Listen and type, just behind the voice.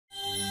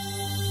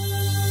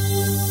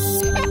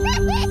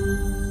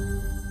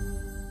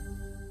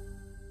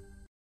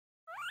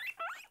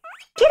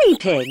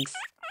pigs.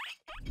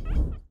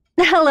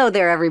 Hello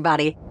there,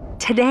 everybody.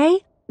 Today,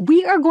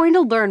 we are going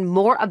to learn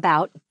more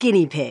about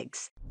guinea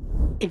pigs.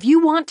 If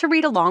you want to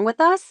read along with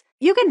us,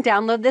 you can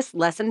download this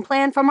lesson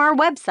plan from our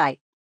website,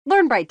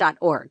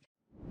 learnbright.org.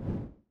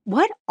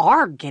 What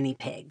are guinea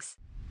pigs?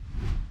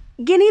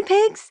 Guinea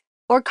pigs,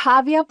 or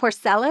Cavia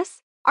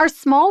porcellus, are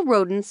small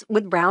rodents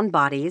with round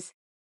bodies,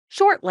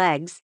 short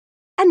legs,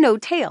 and no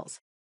tails.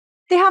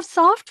 They have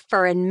soft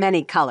fur in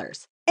many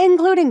colors,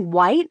 including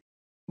white,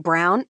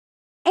 brown,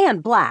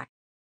 and black.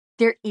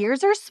 Their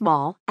ears are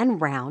small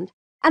and round,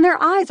 and their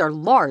eyes are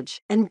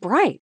large and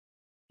bright.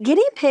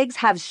 Guinea pigs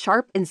have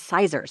sharp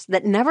incisors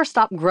that never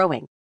stop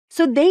growing,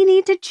 so they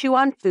need to chew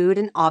on food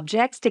and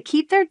objects to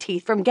keep their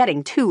teeth from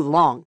getting too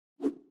long.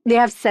 They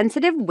have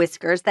sensitive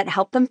whiskers that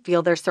help them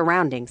feel their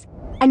surroundings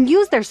and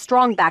use their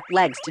strong back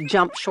legs to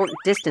jump short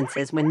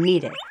distances when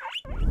needed.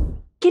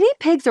 Guinea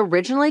pigs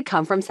originally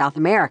come from South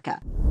America,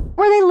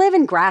 where they live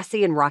in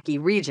grassy and rocky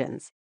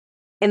regions.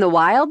 In the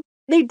wild,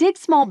 they dig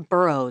small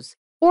burrows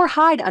or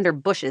hide under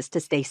bushes to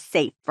stay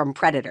safe from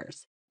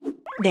predators.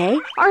 They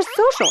are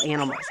social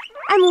animals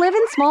and live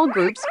in small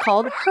groups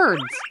called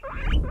herds.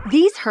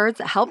 These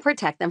herds help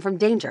protect them from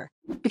danger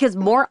because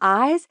more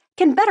eyes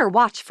can better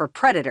watch for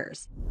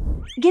predators.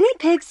 Guinea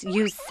pigs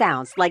use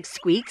sounds like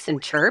squeaks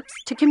and chirps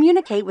to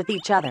communicate with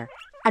each other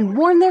and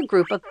warn their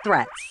group of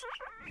threats.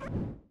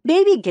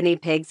 Baby guinea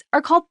pigs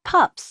are called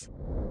pups.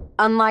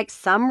 Unlike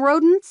some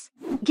rodents,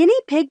 guinea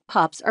pig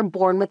pups are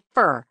born with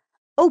fur,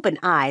 open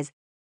eyes,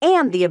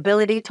 and the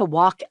ability to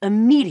walk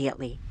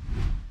immediately.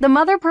 The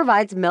mother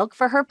provides milk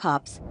for her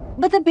pups,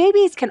 but the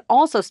babies can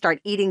also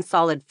start eating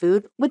solid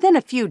food within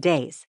a few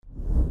days.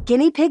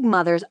 Guinea pig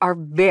mothers are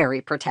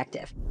very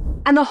protective,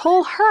 and the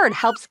whole herd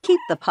helps keep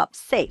the pups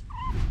safe.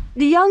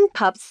 The young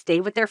pups stay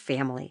with their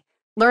family,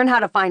 learn how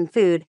to find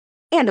food,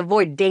 and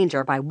avoid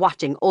danger by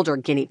watching older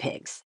guinea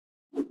pigs.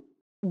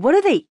 What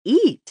do they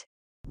eat?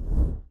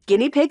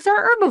 Guinea pigs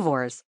are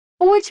herbivores,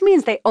 which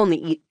means they only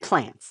eat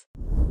plants.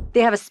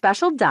 They have a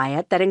special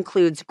diet that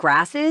includes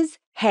grasses,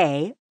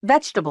 hay,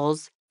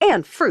 vegetables,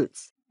 and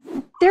fruits.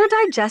 Their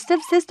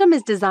digestive system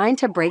is designed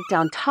to break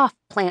down tough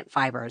plant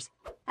fibers,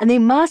 and they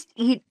must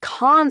eat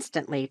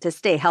constantly to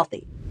stay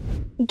healthy.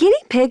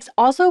 Guinea pigs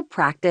also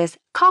practice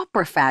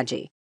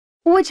coprophagy,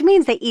 which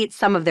means they eat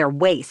some of their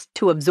waste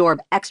to absorb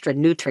extra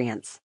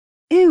nutrients.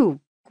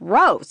 Ew,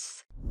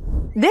 gross.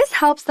 This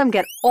helps them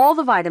get all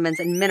the vitamins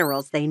and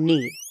minerals they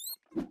need.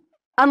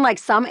 Unlike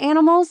some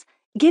animals,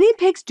 guinea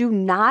pigs do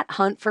not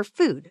hunt for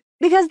food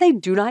because they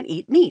do not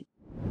eat meat.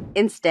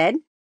 Instead,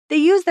 they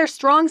use their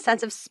strong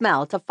sense of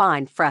smell to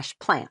find fresh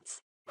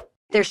plants.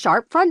 Their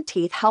sharp front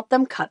teeth help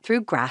them cut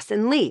through grass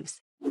and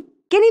leaves.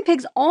 Guinea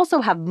pigs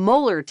also have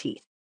molar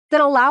teeth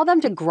that allow them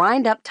to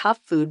grind up tough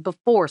food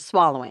before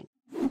swallowing.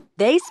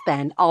 They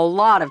spend a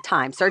lot of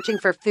time searching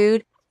for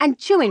food and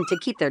chewing to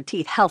keep their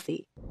teeth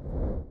healthy.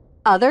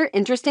 Other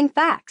interesting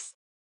facts.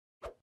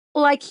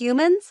 Like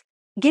humans,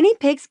 guinea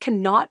pigs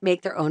cannot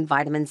make their own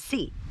vitamin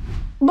C.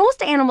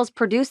 Most animals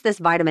produce this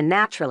vitamin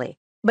naturally,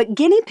 but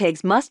guinea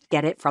pigs must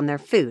get it from their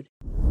food.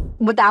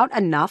 Without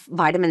enough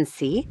vitamin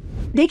C,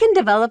 they can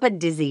develop a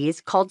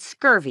disease called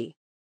scurvy,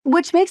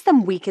 which makes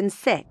them weak and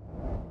sick.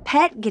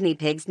 Pet guinea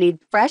pigs need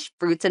fresh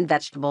fruits and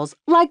vegetables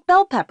like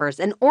bell peppers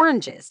and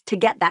oranges to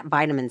get that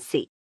vitamin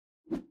C.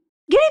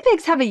 Guinea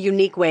pigs have a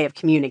unique way of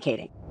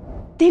communicating.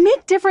 They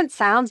make different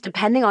sounds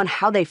depending on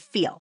how they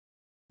feel.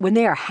 When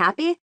they are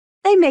happy,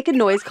 they make a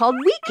noise called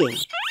weeking,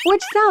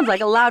 which sounds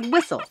like a loud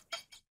whistle.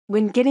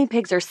 When guinea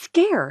pigs are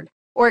scared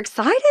or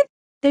excited,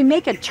 they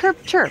make a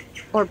chirp-chirp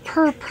or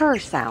purr-purr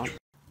sound.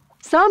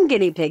 Some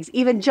guinea pigs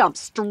even jump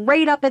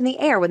straight up in the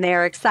air when they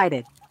are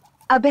excited,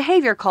 a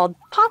behavior called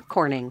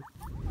popcorning.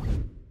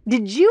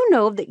 Did you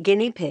know that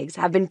guinea pigs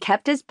have been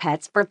kept as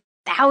pets for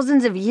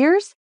thousands of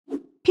years?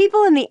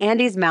 People in the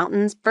Andes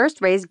Mountains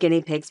first raised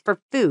guinea pigs for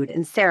food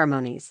and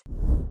ceremonies.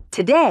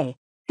 Today,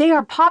 they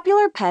are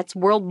popular pets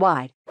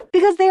worldwide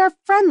because they are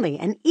friendly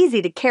and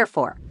easy to care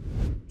for.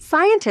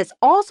 Scientists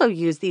also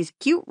use these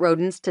cute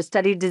rodents to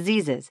study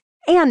diseases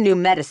and new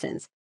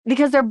medicines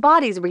because their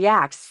bodies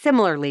react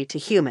similarly to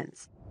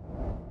humans.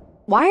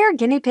 Why are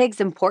guinea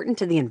pigs important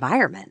to the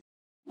environment?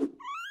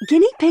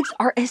 Guinea pigs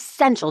are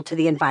essential to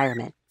the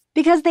environment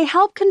because they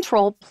help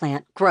control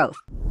plant growth.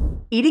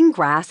 Eating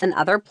grass and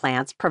other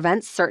plants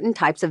prevents certain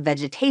types of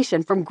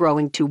vegetation from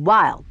growing too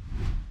wild.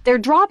 Their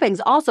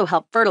droppings also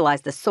help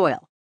fertilize the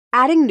soil,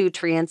 adding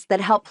nutrients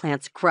that help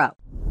plants grow.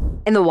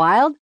 In the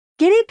wild,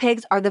 guinea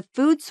pigs are the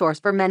food source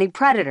for many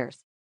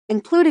predators,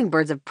 including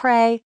birds of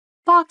prey,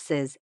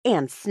 foxes,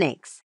 and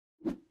snakes.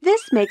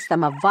 This makes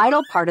them a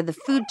vital part of the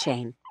food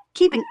chain,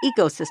 keeping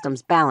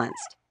ecosystems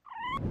balanced.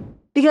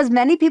 Because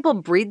many people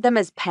breed them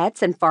as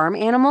pets and farm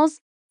animals,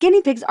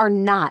 guinea pigs are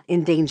not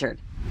endangered.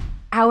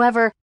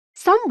 However,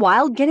 some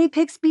wild guinea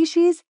pig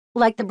species,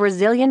 like the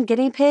Brazilian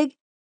guinea pig,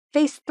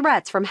 face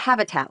threats from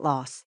habitat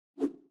loss.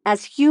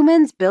 As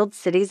humans build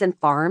cities and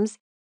farms,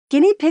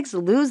 guinea pigs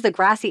lose the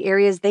grassy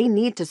areas they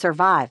need to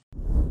survive.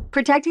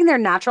 Protecting their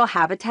natural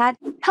habitat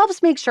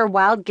helps make sure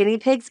wild guinea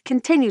pigs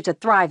continue to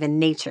thrive in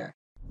nature.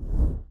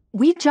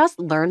 We just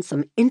learned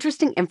some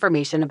interesting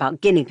information about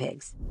guinea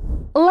pigs.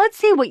 Let's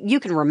see what you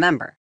can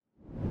remember.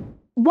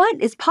 What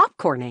is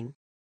popcorning?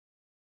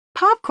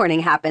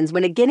 Popcorning happens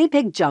when a guinea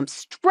pig jumps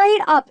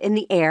straight up in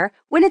the air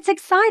when it's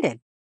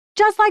excited,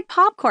 just like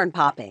popcorn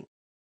popping.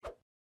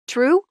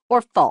 True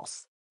or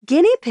false?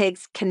 Guinea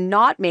pigs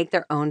cannot make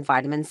their own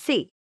vitamin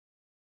C.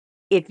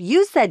 If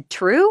you said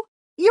true,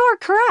 you're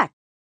correct.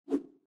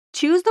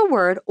 Choose the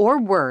word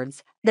or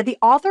words that the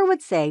author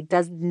would say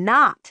does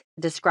not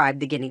describe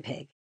the guinea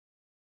pig.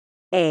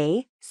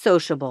 A.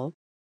 Sociable.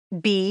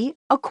 B.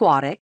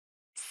 Aquatic.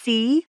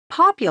 C.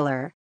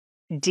 Popular.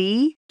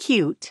 D.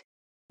 Cute.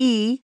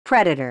 E.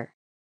 Predator.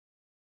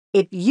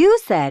 If you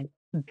said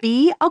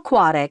B.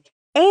 Aquatic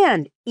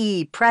and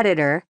E.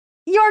 Predator,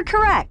 you're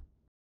correct.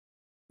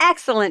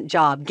 Excellent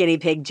job, guinea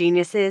pig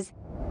geniuses.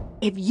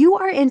 If you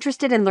are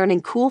interested in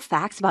learning cool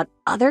facts about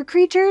other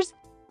creatures,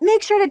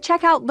 make sure to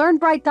check out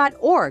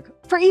learnbright.org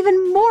for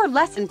even more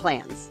lesson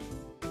plans.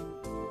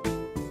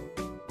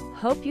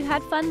 Hope you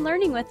had fun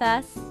learning with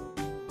us.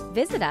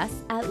 Visit us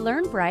at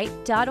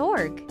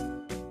learnbright.org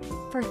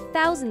for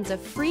thousands of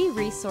free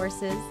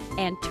resources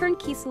and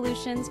turnkey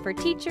solutions for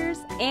teachers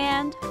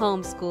and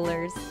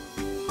homeschoolers.